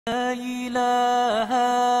لا إله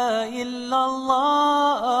إلا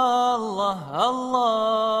الله الله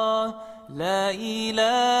الله لا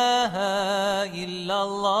إله إلا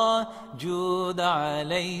الله جود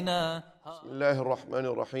علينا. Bismillahir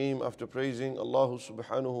Rahmanir Rahim. After praising Allah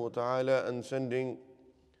subhanahu wa ta'ala and sending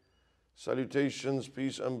salutations,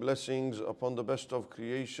 peace and blessings upon the best of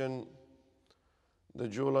creation, the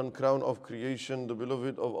jewel and crown of creation, the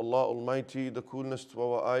beloved of Allah Almighty, the coolness to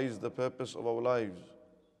our eyes, the purpose of our lives,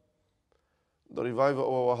 the reviver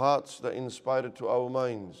of our hearts, the inspirer to our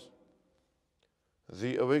minds,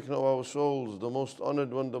 the awakener of our souls, the most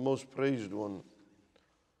honored one, the most praised one,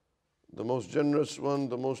 the most generous one,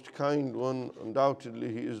 the most kind one.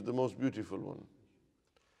 Undoubtedly, he is the most beautiful one.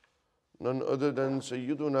 None other than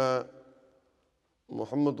Sayyiduna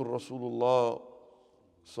Muhammadur Rasulullah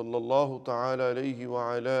sallallahu ta'ala alayhi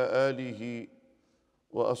wa ala alihi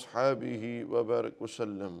wa ashabihi wa barak wa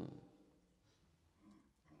sallam.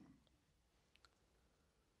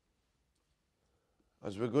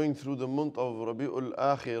 As we're going through the month of Rabi'ul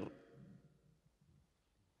Akhir,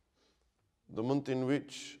 the month in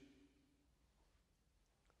which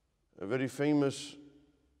a very famous,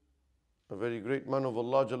 a very great man of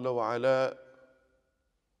Allah Jalla wa ala,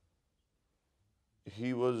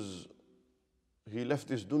 he left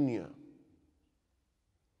this dunya.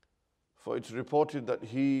 For it's reported that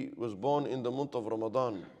he was born in the month of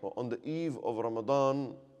Ramadan, or on the eve of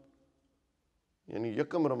Ramadan, yani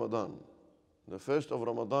Yakam Ramadan, the first of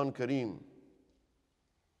Ramadan Kareem,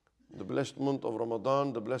 the blessed month of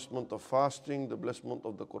Ramadan, the blessed month of fasting, the blessed month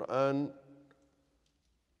of the Quran.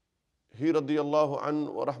 He radiyallahu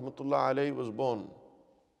an wa rahmatullah alayhi was born.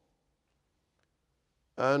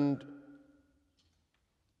 And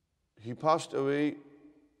he passed away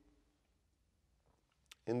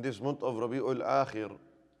in this month of Rabi'ul Akhir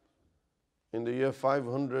in the year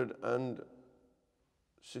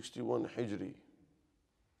 561 Hijri.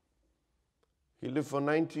 He lived for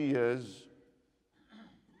 90 years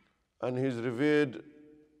and he is revered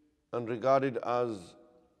and regarded as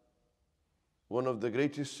one of the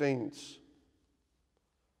greatest saints,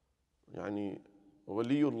 yani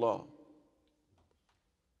Waliyullah,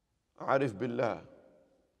 Arif Billah,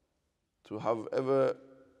 to have ever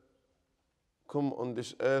come on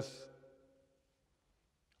this earth,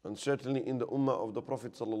 and certainly in the ummah of the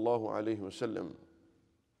Prophet sallallahu alaihi wasallam.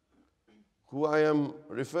 Who I am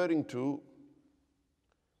referring to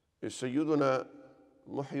is Sayyiduna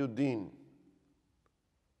Muhyiddin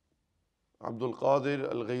Abdul Qadir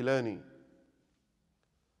al-Jillani,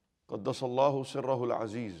 Qaddasallahu sirrahu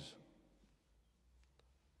al-Aziz.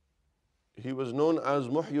 He was known as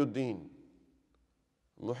Muhyiddin.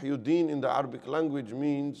 Muhyiddin in the Arabic language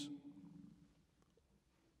means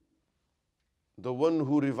the one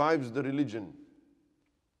who revives the religion,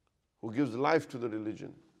 who gives life to the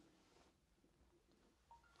religion.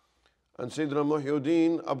 And Sayyidina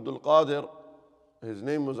Muhyiddin Abdul Qadir, his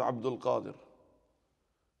name was Abdul Qadir,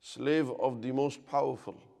 slave of the most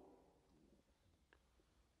powerful.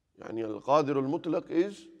 Yani al-Qadir al-Mutlaq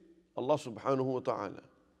is Allah subhanahu wa ta'ala.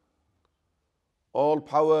 All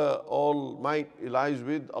power, all might lies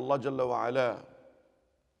with Allah Jalla wa ala.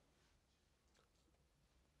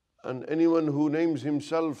 And anyone who names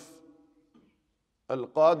himself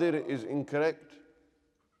Al-Qadir is incorrect,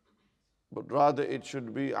 but rather it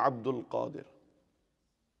should be Abdul Qadir,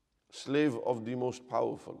 slave of the most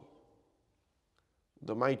powerful,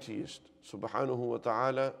 the mightiest, subhanahu wa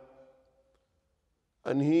ta'ala.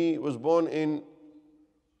 And he was born in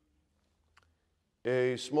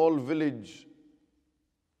a small village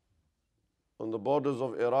on the borders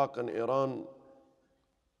of Iraq and Iran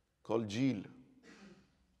called Jil.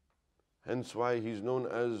 Hence why he's known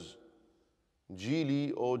as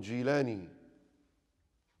Jili or Jilani.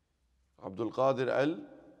 Abdul Qadir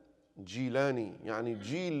al-Jillani. Yani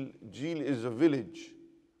Jil is a village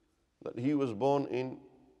that he was born in.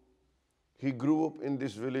 He grew up in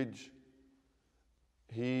this village.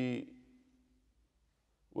 He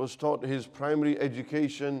was taught his primary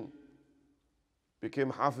education,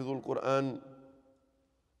 became Hafizul Quran,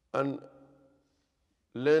 and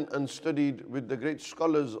learned and studied with the great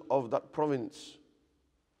scholars of that province,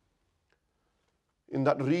 in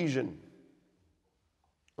that region.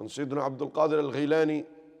 And Sayyiduna Abdul Qadir al-Jillani,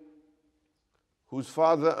 whose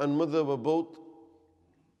father and mother were both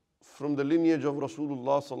from the lineage of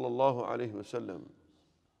Rasulullah sallallahu alaihi wasallam.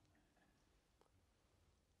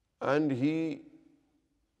 And he,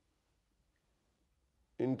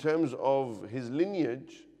 in terms of his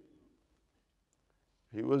lineage,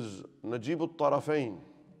 he was Najib al-Tarafain.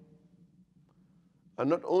 And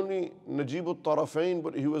not only Najib al-Tarafain,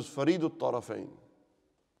 but he was Farid al-Tarafain.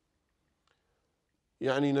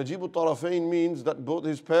 Yani Najib al-Tarafain means that both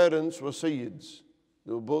his parents were Sayyids.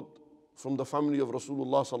 They were both from the family of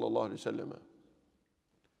Rasulullah sallallahu alaihi wasallam.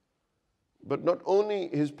 But not only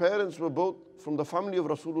his parents were both from the family of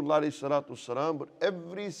Rasulullah alayhi salatu wasalam, but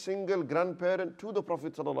every single grandparent to the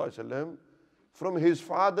Prophet sallallahu alaihi wasallam from his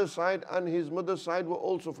father's side and his mother's side were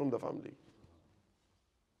also from the family.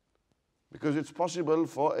 Because it's possible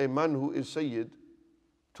for a man who is Sayyid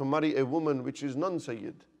to marry a woman which is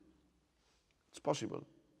non-Sayyid. It's possible.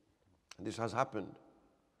 This has happened.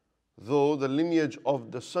 Though the lineage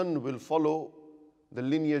of the son will follow the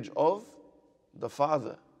lineage of the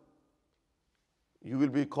father. You will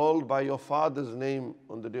be called by your father's name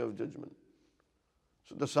on the Day of Judgment.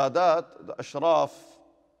 So the Sadat, the Ashraf,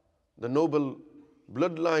 the noble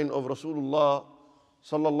bloodline of Rasulullah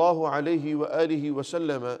sallallahu alayhi wa alihi wa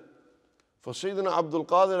sallam, for Sayyiduna Abdul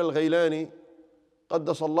Qadir al-Jillani,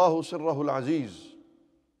 qaddasallahu sirrahu al-aziz,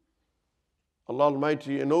 Allah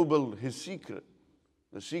Almighty ennobled his secret,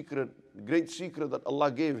 the great secret that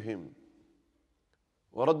Allah gave him.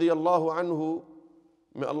 Wa radiyallahu anhu,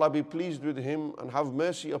 may Allah be pleased with him and have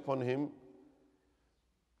mercy upon him.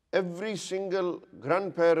 Every single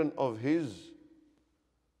grandparent of his,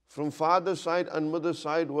 from father's side and mother's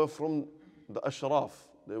side, were from the Ashraf.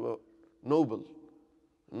 They were noble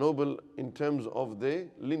in terms of their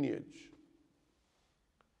lineage.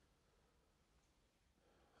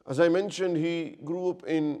 As I mentioned, he grew up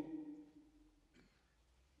in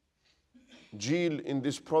Jil, in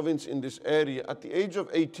this province, in this area. At the age of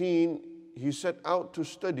 18, he set out to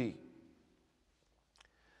study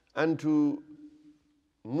and to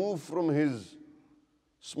move from his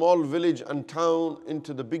small village and town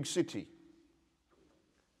into the big city.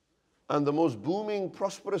 And the most booming,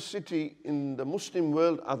 prosperous city in the Muslim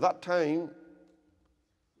world at that time,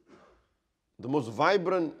 the most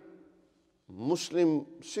vibrant Muslim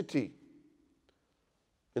city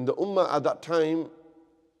in the Ummah at that time,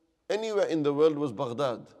 anywhere in the world, was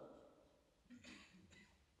Baghdad.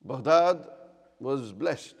 Baghdad was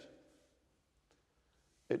blessed.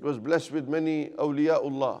 It was blessed with many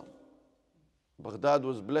awliyaullah. Baghdad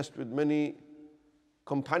was blessed with many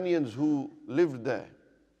companions who lived there.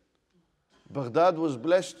 Baghdad was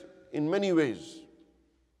blessed in many ways.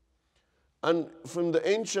 And from the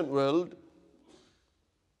ancient world,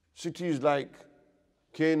 cities like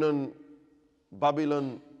Canaan,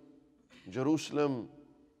 Babylon, Jerusalem,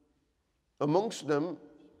 amongst them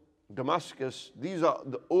Damascus, these are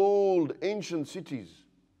the old ancient cities,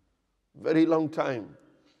 very long time.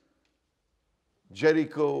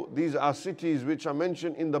 Jericho, these are cities which are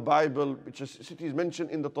mentioned in the Bible, which are cities mentioned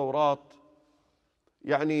in the Torah.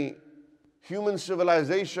 Yani, human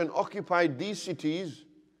civilization occupied these cities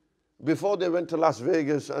before they went to Las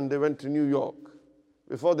Vegas and they went to New York,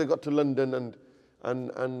 before they got to London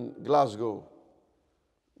and Glasgow.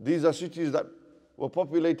 These are cities that were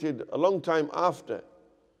populated a long time after.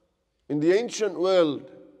 In the ancient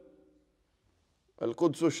world,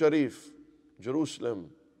 Al-Quds al-Sharif, Jerusalem,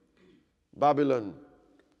 Babylon,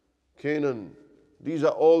 Canaan, these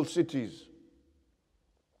are all cities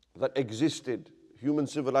that existed. Human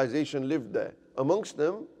civilization lived there. Amongst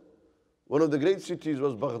them, one of the great cities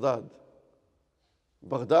was Baghdad.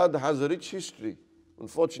 Baghdad has a rich history.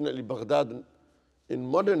 Unfortunately, Baghdad in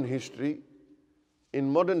modern history,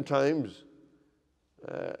 in modern times,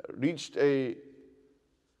 reached a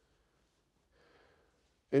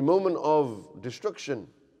moment of destruction.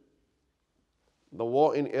 The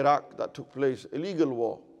war in Iraq that took place, illegal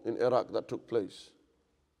war in Iraq that took place.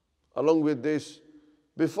 Along with this,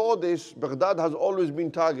 before this, Baghdad has always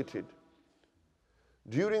been targeted.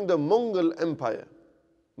 During the Mongol Empire,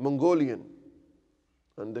 Mongolian,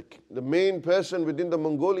 and the main person within the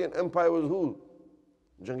Mongolian Empire was who?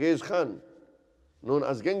 Genghis Khan, known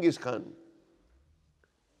as Genghis Khan.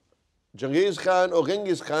 Genghis Khan or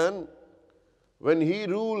Genghis Khan, when he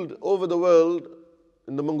ruled over the world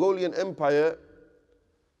in the Mongolian Empire,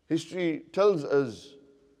 history tells us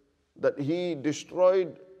that he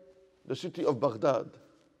destroyed the city of Baghdad.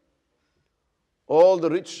 All the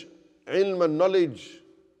rich ilm and knowledge,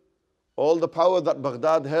 all the power that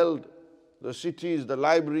Baghdad held, the cities, the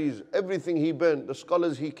libraries, everything he burnt, the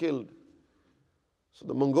scholars he killed. So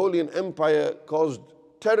the Mongolian Empire caused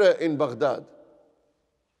terror in Baghdad.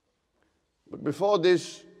 But before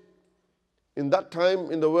this, in that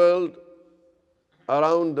time in the world,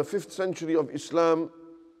 around the 5th century of Islam,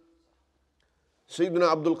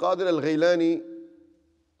 Sayyiduna Abdul Qadir al-Jillani,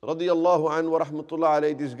 radiyallahu anhu wa rahmatullah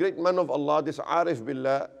alayhi, this great man of Allah, this Arif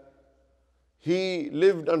Billah, he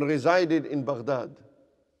lived and resided in Baghdad.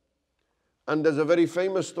 And there's a very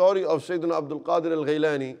famous story of Sayyiduna Abdul Qadir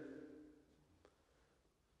al-Jillani.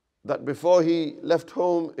 that before he left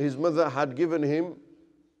home, his mother had given him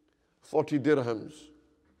 40 dirhams.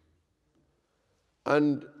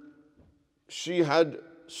 And she had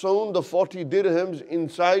sewn the 40 dirhams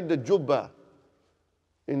inside the jubba,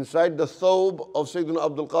 inside the thobe of Sayyiduna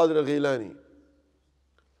Abdul Qadir al-Jillani.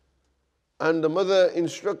 And the mother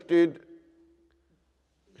instructed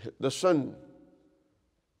the son,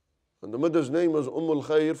 and the mother's name was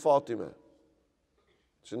al-Khair Fatima.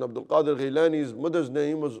 Sayyidina Abdul Qadir al-Jillani's mother's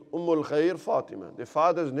name was al-Khair Fatima. The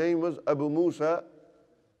father's name was Abu Musa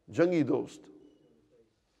Jangi Dost.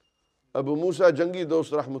 Abu Musa Jangi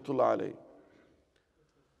Dost rahmatullah alayhi.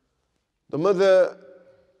 The mother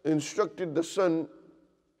instructed the son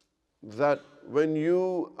that when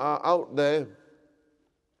you are out there,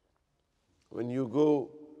 when you go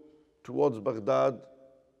towards Baghdad,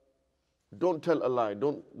 don't tell a lie,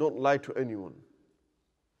 don't lie to anyone.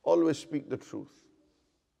 Always speak the truth.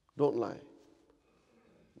 Don't lie.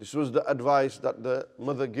 This was the advice that the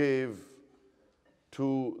mother gave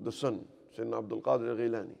to the son, Sayyidina Abdul Qadir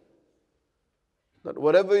al-Jillani. That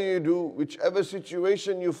whatever you do, whichever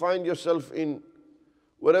situation you find yourself in,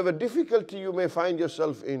 whatever difficulty you may find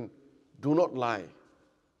yourself in, do not lie.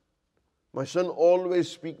 My son, always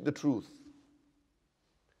speak the truth.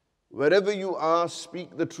 Wherever you are,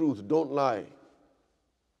 speak the truth, don't lie.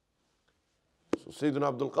 So Sayyiduna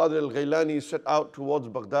Abdul Qadir al-Jillani set out towards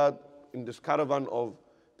Baghdad in this caravan of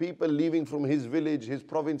people leaving from his village, his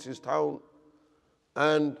province, his town.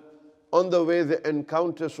 And on the way they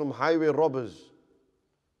encounter some highway robbers.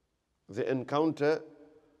 They encounter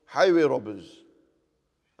highway robbers.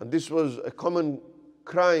 And this was a common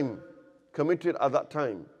crime committed at that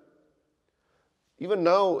time. Even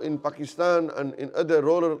now in Pakistan and in other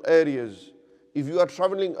rural areas, if you are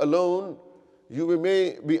traveling alone, you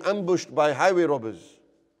may be ambushed by highway robbers.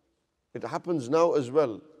 It happens now as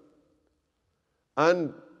well.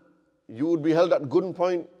 And you would be held at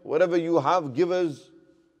gunpoint, whatever you have, give us,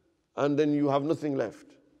 and then you have nothing left.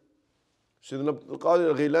 Sayyidina Abdul Qadir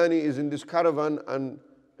al-Jillani is in this caravan, and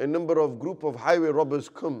a number of group of highway robbers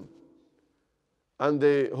come, and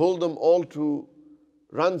they hold them all to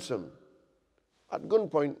ransom at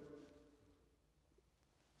gunpoint.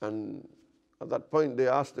 And at that point they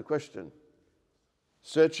ask the question,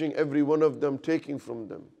 searching every one of them, taking from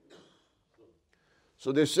them.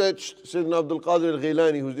 So they searched Sayyidina Abdul Qadir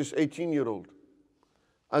al-Jillani, who's this 18-year-old.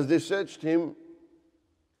 As they searched him,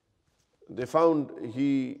 they found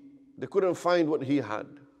they couldn't find what he had.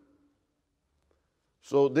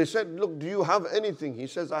 So they said, look, do you have anything? He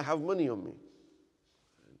says, I have money on me.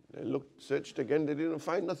 They looked, searched again, they didn't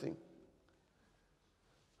find nothing.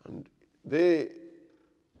 And they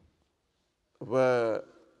were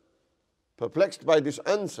perplexed by this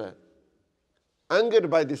answer, angered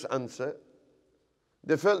by this answer.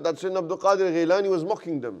 They felt that Sayyidina Abdul Qadir al-Jillani was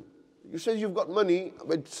mocking them. You say you've got money,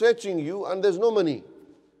 we're searching you and there's no money.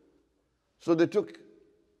 So they took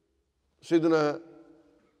Sayyidina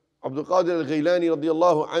Abdul Qadir al-Jillani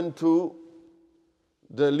radiyallahu anhu to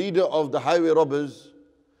the leader of the highway robbers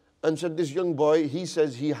and said, this young boy, he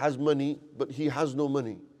says he has money, but he has no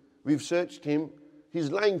money. We've searched him,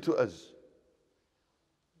 he's lying to us.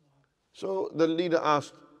 So the leader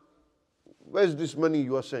asked, where's this money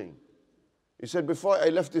you are saying? He said, before I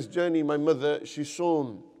left this journey, my mother, she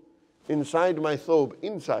sewn inside my thobe,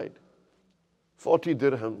 inside, 40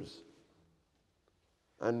 dirhams.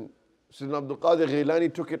 And Sayyidina Abdul Qadir al-Jillani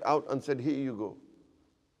took it out and said, here you go.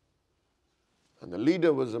 And the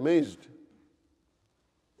leader was amazed.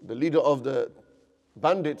 The leader of the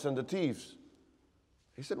bandits and the thieves.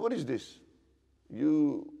 He said, what is this?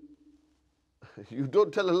 You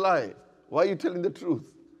don't tell a lie. Why are you telling the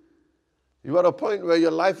truth? You are at a point where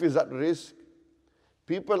your life is at risk.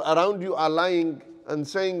 People around you are lying and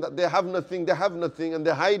saying that they have nothing, and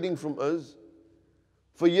they're hiding from us.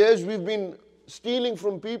 For years we've been stealing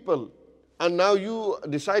from people, and now you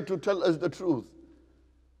decide to tell us the truth.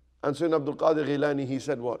 And Sayyidina Abdul Qadir al-Jillani, he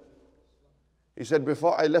said what? He said,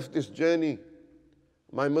 before I left this journey,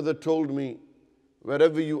 my mother told me,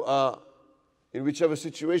 wherever you are, in whichever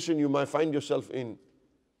situation you might find yourself in,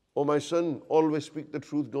 oh my son, always speak the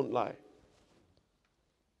truth, don't lie.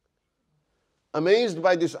 Amazed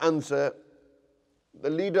by this answer, the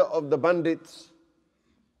leader of the bandits,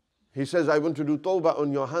 he says, I want to do tawbah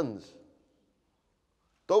on your hands.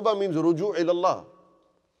 Tawbah means ruju' ilallah.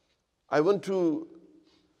 I want to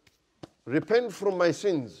repent from my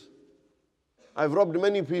sins. I've robbed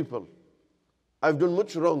many people. I've done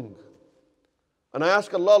much wrong. And I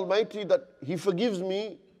ask Allah Almighty that He forgives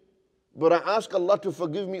me, but I ask Allah to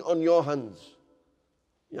forgive me on your hands.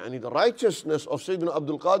 Yani the righteousness of Sayyidina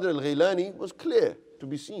Abdul Qadir al-Jillani was clear to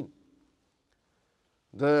be seen.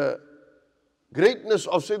 The greatness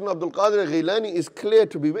of Sayyiduna Abdul Qadir al-Jillani is clear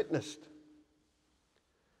to be witnessed.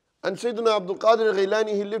 And Sayyiduna Abdul Qadir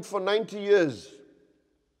al-Jillani, he lived for 90 years.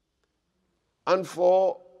 And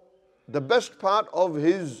for the best part of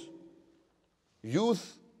his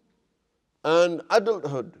youth and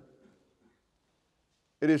adulthood,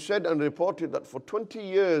 it is said and reported that for 20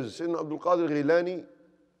 years, Sayyidina Abdul Qadir al-Jillani,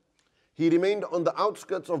 he remained on the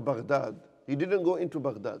outskirts of Baghdad. He didn't go into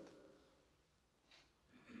Baghdad.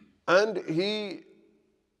 And he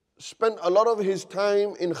spent a lot of his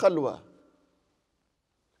time in khalwa.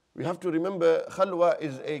 We have to remember, khalwa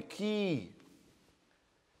is a key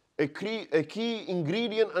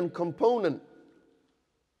ingredient and component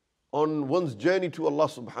on one's journey to Allah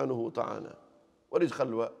subhanahu wa ta'ala. What is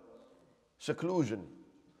khalwa? Seclusion.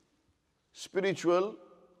 Spiritual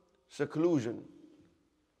seclusion.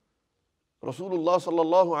 Rasulullah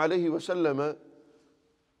sallallahu alayhi wa sallam,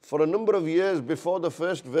 for a number of years before the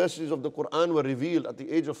first verses of the Quran were revealed at the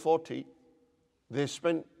age of 40, they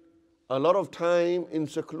spent a lot of time in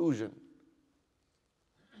seclusion.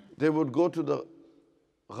 They would go to the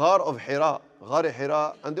Ghar of Hira,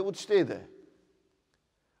 Ghar-e-Hira, and they would stay there.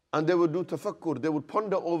 And they would do tafakkur, they would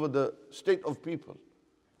ponder over the state of people.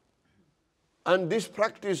 And this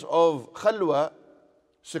practice of khalwa,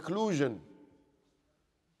 seclusion,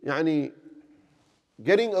 yani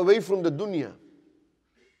getting away from the dunya,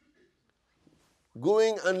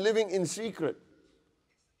 going and living in secret,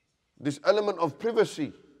 this element of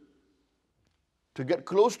privacy, to get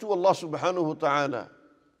close to Allah subhanahu wa ta'ala,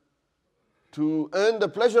 to earn the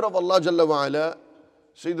pleasure of Allah Jalla wa ala.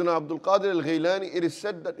 Sayyiduna Abdul Qadir al-Jillani, it is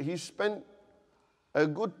said that he spent a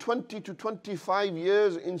good 20 to 25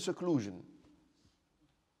 years in seclusion.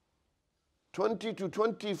 20 to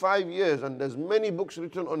 25 years, and there's many books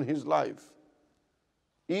written on his life.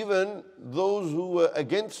 Even those who were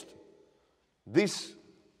against this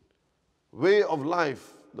way of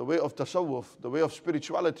life, the way of tasawwuf, the way of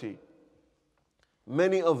spirituality,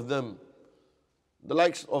 many of them, the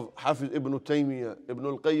likes of Hafiz ibn Taymiyyah, Ibn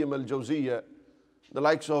al-Qayyim al-Jawziyya, the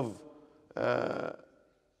likes of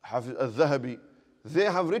Hafiz al-Dhahabi, they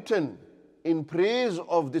have written in praise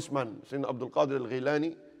of this man, Sayyidina Abdul Qadir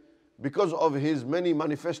al-Jillani, because of his many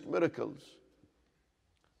manifest miracles.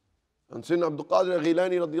 And Sayyidina Abdul Qadir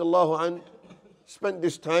al-Jillani radiyallahu anh spent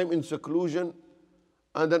this time in seclusion,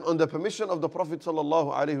 and then on the permission of the Prophet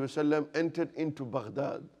sallallahu alaihi wasallam entered into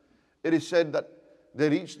Baghdad. It is said that they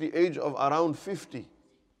reached the age of around 50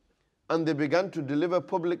 and they began to deliver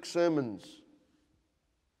public sermons.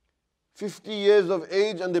 50 years of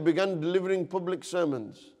age and they began delivering public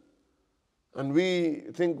sermons. And we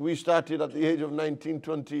think we started at the age of 19,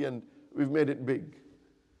 20 and we've made it big.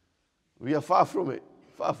 We are far from it,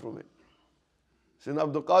 far from it. Sayyidina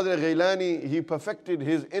Abdul Qadir al-Jillani, he perfected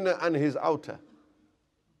his inner and his outer.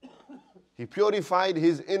 He purified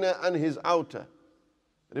his inner and his outer.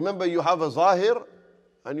 Remember, you have a zahir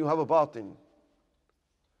and you have a batin.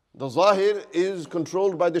 The zahir is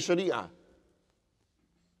controlled by the sharia.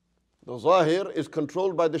 The zahir is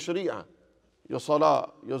controlled by the sharia. Your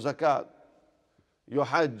salah, your zakat, your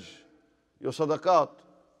hajj, your sadaqat,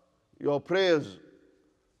 your prayers,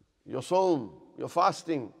 your sawm, your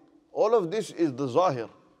fasting. All of this is the zahir.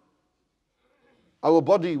 Our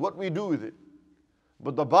body, what we do with it.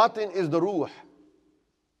 But the batin is the ruh.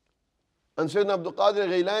 And Sayyidina Abdul Qadir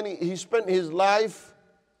al-Jillani, he spent his life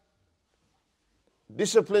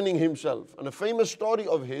disciplining himself. And a famous story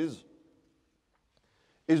of his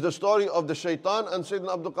is the story of the shaitan and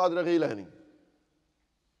Sayyidina Abdul Qadir al-Jillani.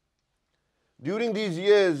 During these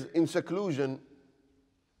years in seclusion,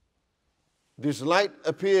 this light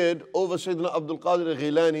appeared over Sayyidina Abdul Qadir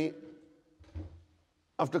al-Jillani.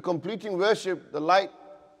 After completing worship, the light,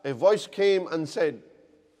 a voice came and said,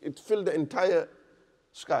 it filled the entire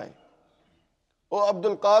sky. "O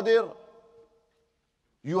Abdul Qadir,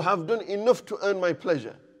 you have done enough to earn my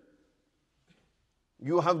pleasure.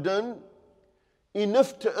 You have done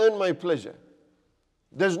enough to earn my pleasure.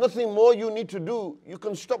 There's nothing more you need to do. You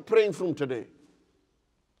can stop praying from today."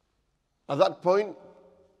 At that point,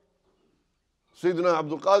 Sayyidina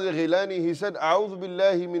Abdul Qadir al-Jillani, he said, "A'udhu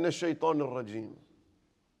billahi minash shaitanir rajim."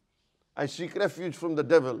 I seek refuge from the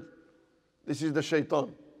devil. This is the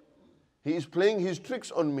shaitan. He is playing his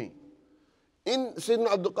tricks on me. In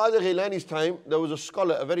Sayyidina Abdul Qadir al-Jillani's time, there was a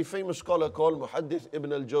scholar, a very famous scholar called Muhaddith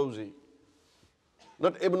ibn al-Jawzi.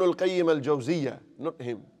 Not Ibn al-Qayyim al-Jawziyya, not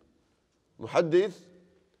him. Muhaddith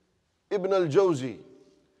ibn al-Jawzi.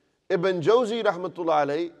 Ibn Jawzi rahmatullah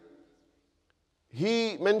alayh,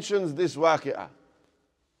 he mentions this waqi'ah.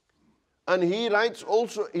 And he writes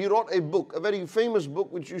also, he wrote a book, a very famous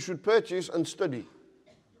book which you should purchase and study,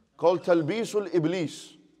 called Talbisul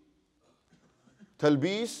Iblis.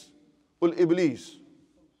 Talbisul Iblis.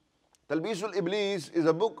 Talbisul Iblis is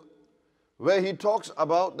a book where he talks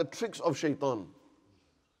about the tricks of shaitan.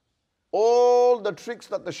 All the tricks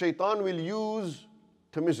that the shaitan will use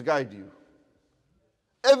to misguide you.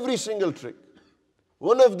 Every single trick.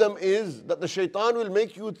 One of them is that the shaitan will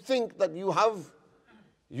make you think that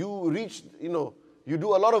you reach, you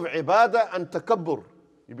do a lot of ibadah and takabbur.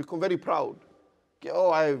 You become very proud.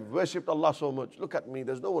 Oh, I worshipped Allah so much. Look at me,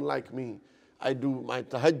 there's no one like me. I do my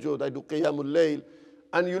tahajjud, I do qiyamul layl.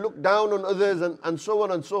 And you look down on others and so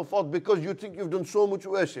on and so forth because you think you've done so much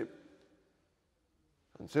worship.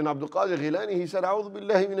 And Sayyidina Abdul Qadir al-Jillani, he said, A'udhu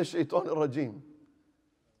billahi minash shaitanir rajim.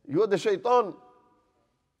 You are the shaitan.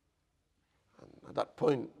 And at that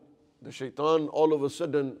point, the shaitan, all of a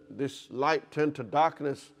sudden, this light turned to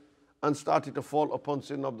darkness and started to fall upon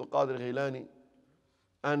Sayyidina Abdul Qadir al-Jillani.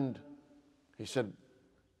 And he said,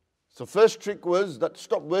 the first trick was that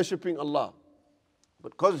stop worshipping Allah.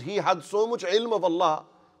 Because he had so much ilm of Allah,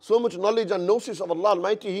 so much knowledge and gnosis of Allah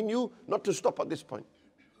Almighty, he knew not to stop at this point.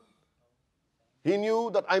 He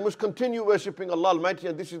knew that I must continue worshipping Allah Almighty,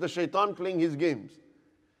 and this is the shaitan playing his games.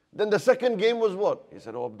 Then the second game was what? He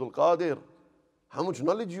said, oh Abdul Qadir, how much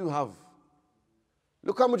knowledge you have.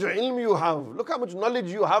 Look how much ilm you have. Look how much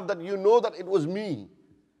knowledge you have that you know that it was me.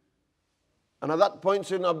 And at that point,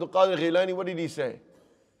 Sayyidina Abdul Qadir al-Jillani, what did he say?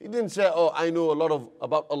 He didn't say, oh, I know a lot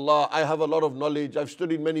about Allah, I have a lot of knowledge, I've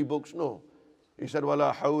studied many books. No. He said,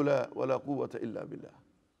 وَلَا حَوْلَ وَلَا قُوَّةَ إِلَّا بِاللَّهِ.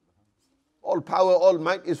 All power, all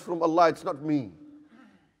might is from Allah, it's not me.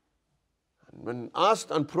 And when asked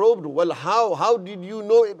and probed, well, how did you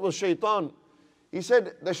know it was shaitan? He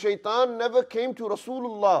said, the shaitan never came to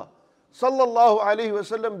Rasulullah sallallahu alayhi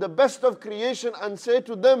wasallam, the best of creation, and say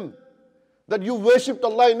to them that you worshipped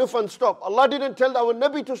Allah enough and stop. Allah didn't tell our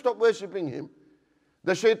Nabi to stop worshipping him.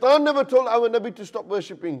 The shaitan never told our Nabi to stop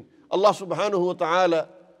worshipping Allah subhanahu wa ta'ala.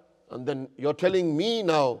 And then you're telling me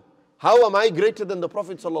now, how am I greater than the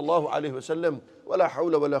Prophet sallallahu alayhi wasallam? وَلَا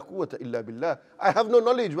حَوْلَ وَلَا قُوَّةَ إِلَّا بِاللَّهِ. I have no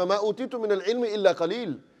knowledge. وَمَا أُوتِيتُ مِنَ الْعِلْمِ إِلَّا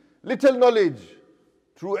قَلِيلٌ. Little knowledge.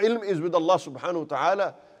 True ilm is with Allah subhanahu wa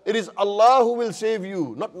ta'ala. It is Allah who will save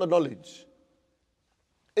you, not the knowledge.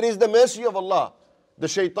 It is the mercy of Allah. The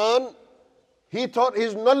shaitan, he thought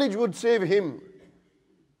his knowledge would save him.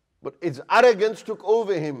 But his arrogance took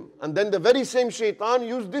over him. And then the very same shaitan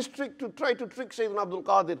used this trick to try to trick Sayyidina Abdul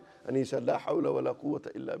Qadir. And he said, La hawla wa la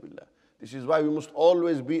quwwata illa billah. This is why we must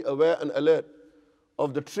always be aware and alert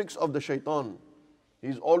of the tricks of the shaitan.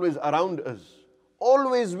 He's always around us,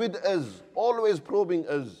 always with us, always probing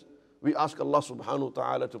us. We ask Allah subhanahu wa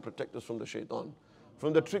ta'ala to protect us from the shaitan,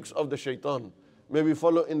 from the tricks of the shaitan. May we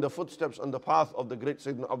follow in the footsteps and the path of the great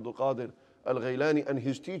Sayyidina Abdul Qadir al-Jillani and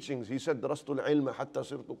his teachings. He said, Darastul ilma hatta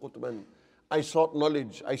sirtu qutban. I sought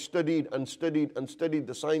knowledge, I studied and studied and studied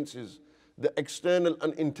the sciences, the external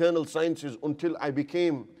and internal sciences, until I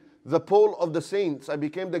became the pole of the saints. I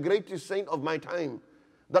became the greatest saint of my time.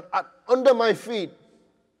 That under my feet,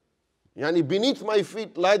 yani beneath my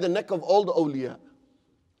feet, lie the neck of all the awliya.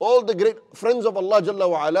 All the great friends of Allah Jalla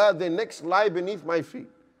wa Ala, their necks lie beneath my feet.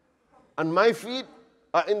 And my feet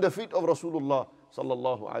are in the feet of Rasulullah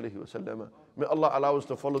sallallahu alayhi wa sallam. May Allah allow us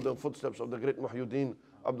to follow the footsteps of the great Muhyiddin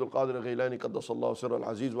Abdul Qadir al-Jillani qaddasallahu sirra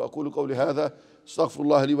al-aziz. Wa aqulu qawli hadha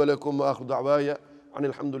astaghfirullah li wa lakum wa akhu da'waya عن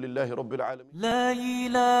الحمد لله رب العالمين. لا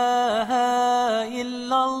إله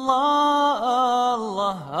إلا الله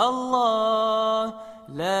الله الله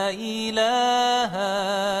لا إله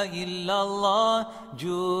إلا الله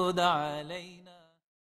جود عليه.